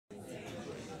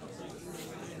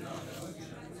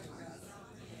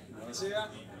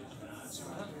Buonasera.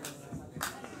 Buonasera.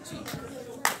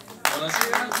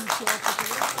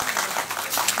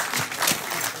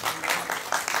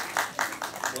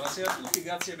 Buonasera a tutti,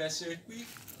 grazie per essere qui.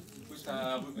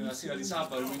 Questa è la sera di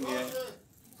sabato, quindi è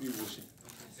qui voce.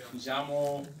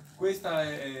 Diciamo, questa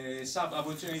è la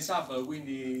posizione di sabato,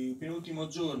 quindi il penultimo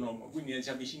giorno, quindi ci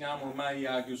avviciniamo ormai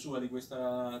alla chiusura di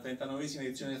questa 39esima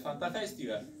edizione del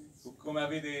Fantafestival. Come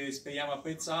avete, speriamo,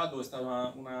 apprezzato, è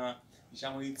stata una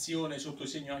diciamo, edizione sotto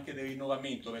segno anche del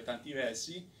rinnovamento per tanti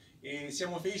versi, e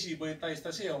siamo felici di proiettare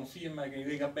stasera un film che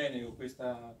lega bene con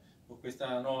questa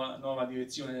nuova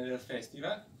direzione del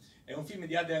festival. È un film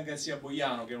di Adrian Garcia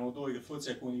Boiano, che è un autore che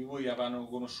forse alcuni di voi avranno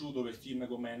conosciuto per film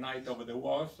come Night of the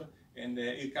Wolf e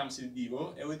Here Comes the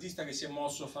Devil. È un regista che si è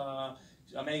mosso fra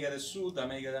America del Sud,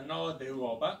 America del Nord e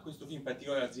Europa. Questo film in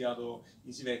particolare l'ha girato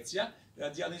in Svezia. L'ha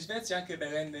girato in Svezia anche per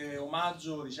rendere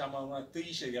omaggio, diciamo, a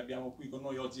un'attrice che abbiamo qui con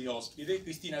noi oggi ospite,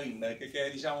 Christina Lindeberg, che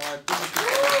è, diciamo, un'attrice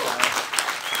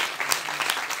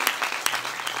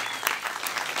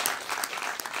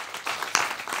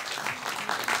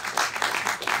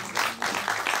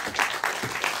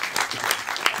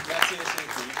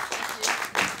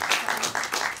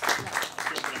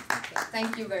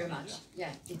Thank you very much.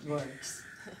 Yeah, it works.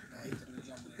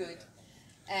 Good.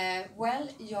 Well,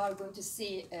 you are going to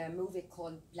see a movie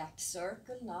called Black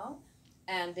Circle now,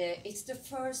 and it's the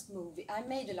first movie. I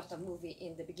made a lot of movies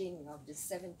in the beginning of the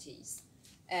 70s,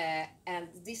 and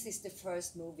this is the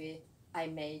first movie I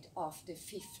made after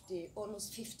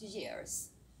almost 50 years.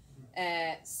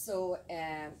 So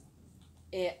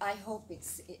I hope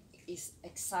it's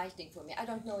exciting for me. I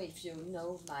don't know if you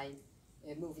know my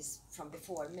movies from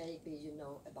before, maybe you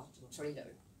know about the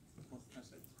trailer.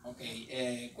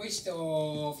 Ok,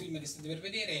 questo film che state per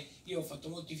vedere, io ho fatto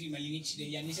molti film agli inizi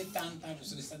degli anni 70,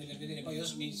 questo che state per vedere poi ho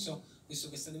smesso, questo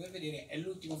che state per vedere è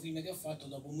l'ultimo film che ho fatto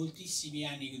dopo moltissimi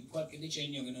anni, qualche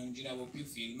decennio che non giravo più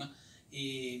film,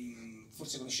 e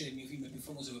forse conoscete il mio film più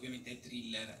famoso, che ovviamente è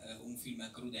Thriller, un film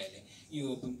crudele.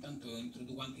 Io intanto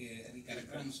introduco anche Richard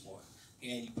Cransworth, che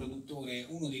è il produttore,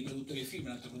 uno dei produttori del film,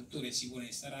 l'altro produttore è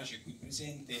Simone Starace, qui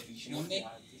presente vicino a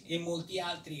me, e molti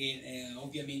altri che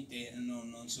ovviamente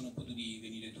non sono potuti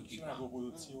venire tutti qua.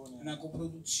 Una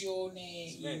coproduzione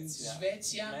in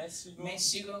Svezia,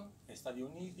 Messico e Stati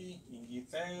Uniti,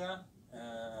 Inghilterra,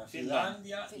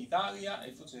 Finlandia, Italia,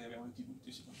 e forse li abbiamo detti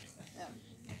tutti secondo me.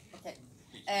 Okay.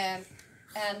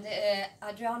 And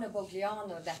Adriano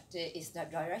Bogliano, that is the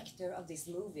director of this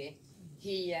movie,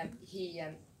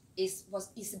 is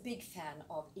a big fan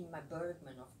of Ingmar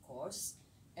Bergman, of course,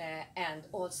 and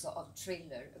also of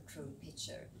Thriller, A Cruel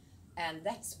Picture, and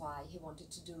that's why he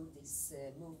wanted to do this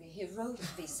movie. He wrote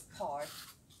this part,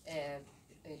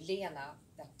 Lena,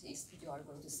 that is you are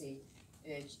going to see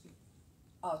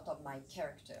out of my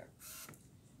character.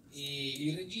 E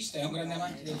il regista è un grande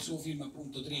amante del suo film,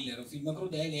 appunto Thriller, un film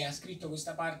crudele, e ha scritto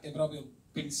questa parte proprio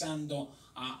pensando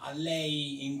a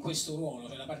lei in questo ruolo,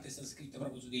 cioè la parte è stata scritta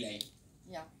proprio su di lei.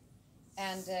 Yeah,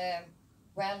 and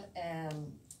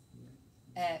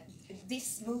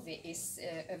this movie is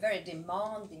a very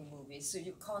demanding movie, so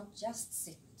you can't just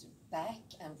sit back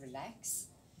and relax.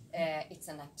 It's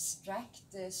an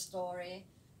abstract story,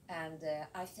 and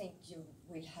I think you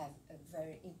will have a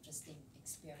very interesting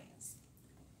experience.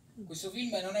 Questo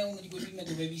film non è uno di quei film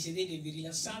dove vi sedete e vi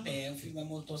rilassate, è un film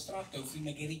molto astratto, è un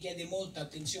film che richiede molta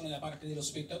attenzione da parte dello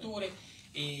spettatore,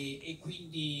 e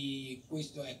quindi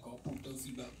questo, ecco, appunto, è un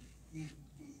film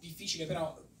difficile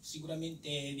però sicuramente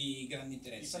di grande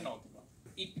interesse.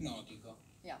 Ipnotico.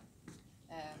 Yeah,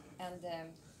 and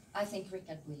I think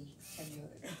Richard will tell you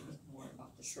a bit more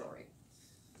about the story.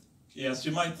 Yes,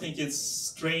 you might think it's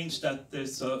strange that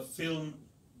there's a film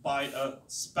by a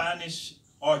Spanish,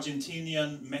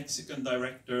 Argentinian, Mexican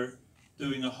director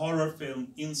doing a horror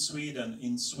film in Sweden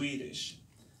in Swedish.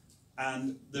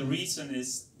 And the reason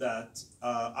is that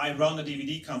I run a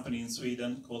DVD company in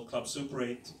Sweden called Club Super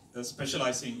 8,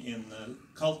 specializing in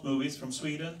cult movies from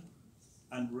Sweden,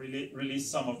 and release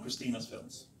some of Christina's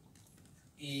films.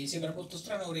 E sembra molto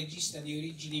strano un regista di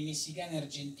origini messicane,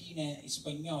 argentine e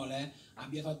spagnole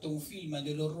abbia fatto un film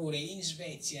dell'orrore in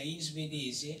Svezia, in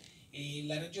svedese, e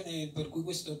la ragione per cui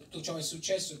tutto ciò è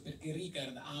successo è perché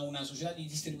Richard ha una società di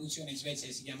distribuzione in Svezia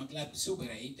che si chiama Club Super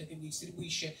 8, che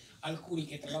distribuisce alcuni,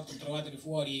 che tra l'altro trovate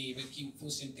fuori per chi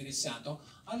fosse interessato,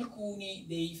 alcuni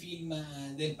dei film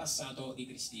del passato di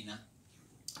Christina.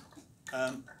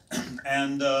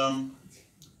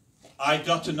 I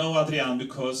got to know Adrian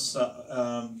because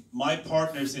my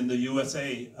partners in the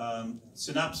USA,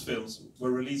 Synapse Films,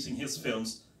 were releasing his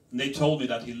films, and they told me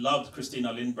that he loved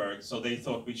Christina Lindeberg, so they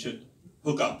thought we should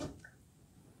hook up.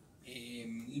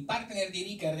 il partner di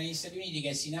Ricard negli Stati Uniti, che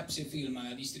è Synapse Film,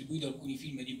 ha distribuito alcuni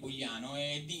film di Bogliano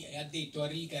e ha detto a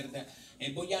Ricard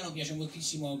Bogliano piace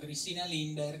moltissimo Christina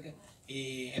Lindeberg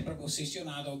e è proprio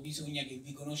ossessionato, bisogna che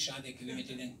vi conosciate e che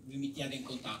vi mettiate in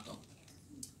contatto.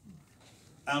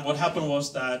 And what happened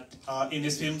was that in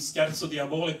his film Scherzo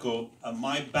Diabolico,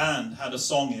 my band had a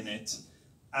song in it.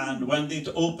 And when it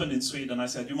opened in Sweden, I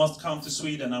said, you must come to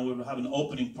Sweden and we will have an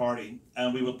opening party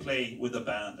and we will play with the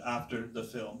band after the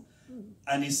film.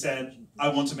 And he said, I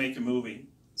want to make a movie.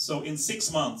 So in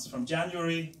 6 months, from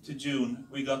January to June,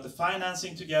 we got the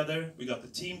financing together, we got the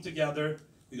team together,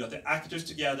 we got the actors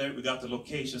together, we got the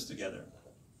locations together.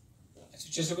 È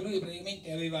successo che lui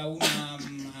praticamente aveva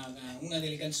una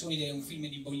delle canzoni di un film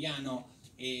di Bogliano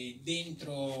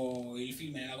dentro il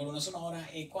film nella colonna sonora,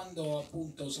 e quando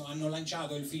appunto hanno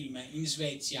lanciato il film in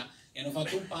Svezia e hanno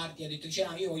fatto un party, ha detto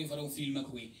io voglio fare un film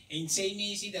qui, e in 6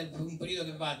 mesi, un periodo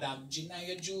che va da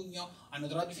gennaio a giugno, hanno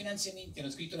trovato i finanziamenti,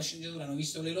 hanno scritto la sceneggiatura, hanno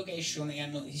visto le location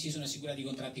e si sono assicurati i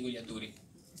contratti con gli attori.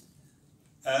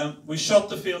 We shot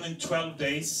the film in 12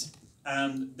 days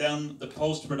and then the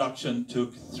post-production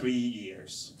took 3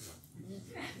 years.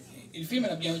 Il film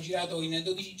l'abbiamo girato in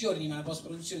 12 giorni, ma la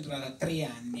post-produzione è durata 3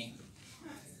 anni.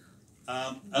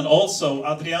 And also,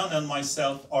 Adrian and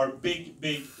myself are big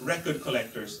record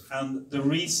collectors, and the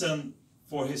reason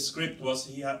for his script was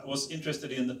he was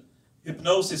interested in the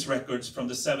hypnosis records from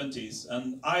the 70s,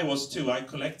 and I was too. I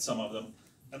collect some of them.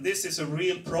 And this is a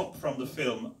real prop from the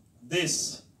film.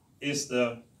 This is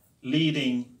the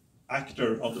leading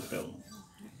actor of the film.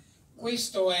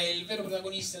 Questo è il vero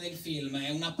protagonista del film, è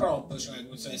una prop, cioè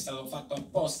questo è stato fatto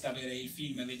apposta per il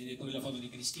film, vedete pure la foto di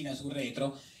Cristina sul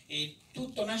retro, e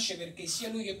tutto nasce perché sia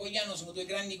lui che Bogliano sono 2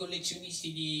 grandi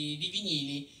collezionisti di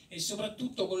vinili, e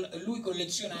soprattutto lui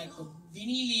colleziona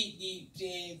vinili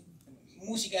di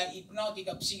musica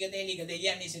ipnotica, psichedelica degli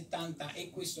anni 70,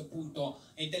 e questo appunto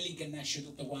è da lì che nasce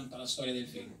tutto quanto la storia del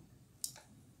film.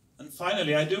 And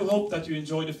finally, I do hope that you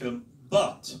enjoy the film,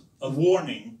 but a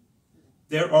warning.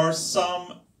 There are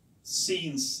some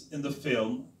scenes in the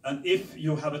film, and if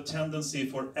you have a tendency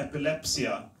for epilepsy,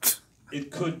 it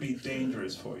could be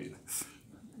dangerous for you.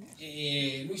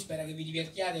 E lui spera che vi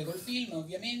divertiate col film,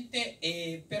 ovviamente,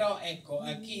 però ecco,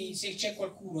 se c'è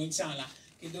qualcuno in sala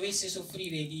che dovesse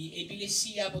soffrire di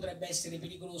epilessia, potrebbe essere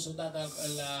pericoloso data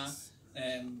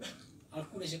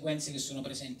alcune sequenze che sono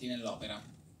presenti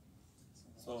nell'opera.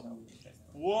 So,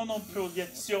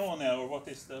 proiezione, or what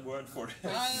is the word for it?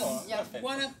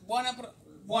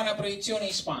 Buona proiezione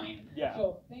is fine. Yeah.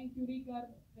 So, thank you Ricard,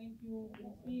 thank you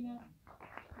Christina.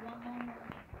 One moment,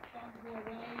 don't go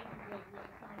away because we are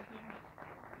counting.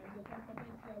 And the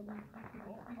Fantafestival will give to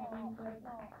Christina Lindeberg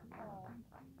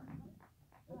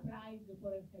a prize for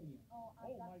her career. Oh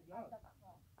my God.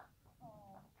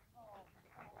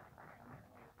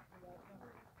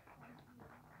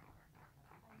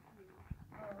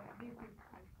 This is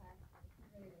fantastic,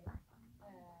 really. I'm so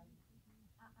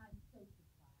surprised, I must say.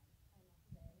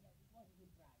 Yes, it was a good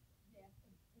prize. Yes,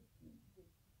 it's good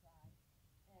surprise.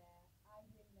 I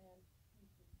will keep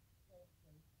it so close to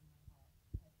my heart.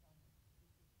 I promise.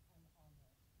 This is an honor.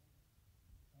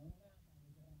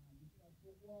 Vicino al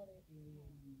suo cuore,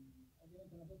 e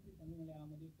ovviamente la sorpresa noi non le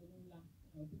avevamo detto nulla,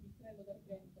 un pipistrello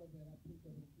d'argento per appunto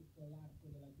per tutto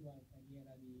l'arco della sua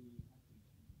carriera di attrice.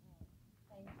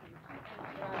 Thank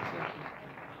you.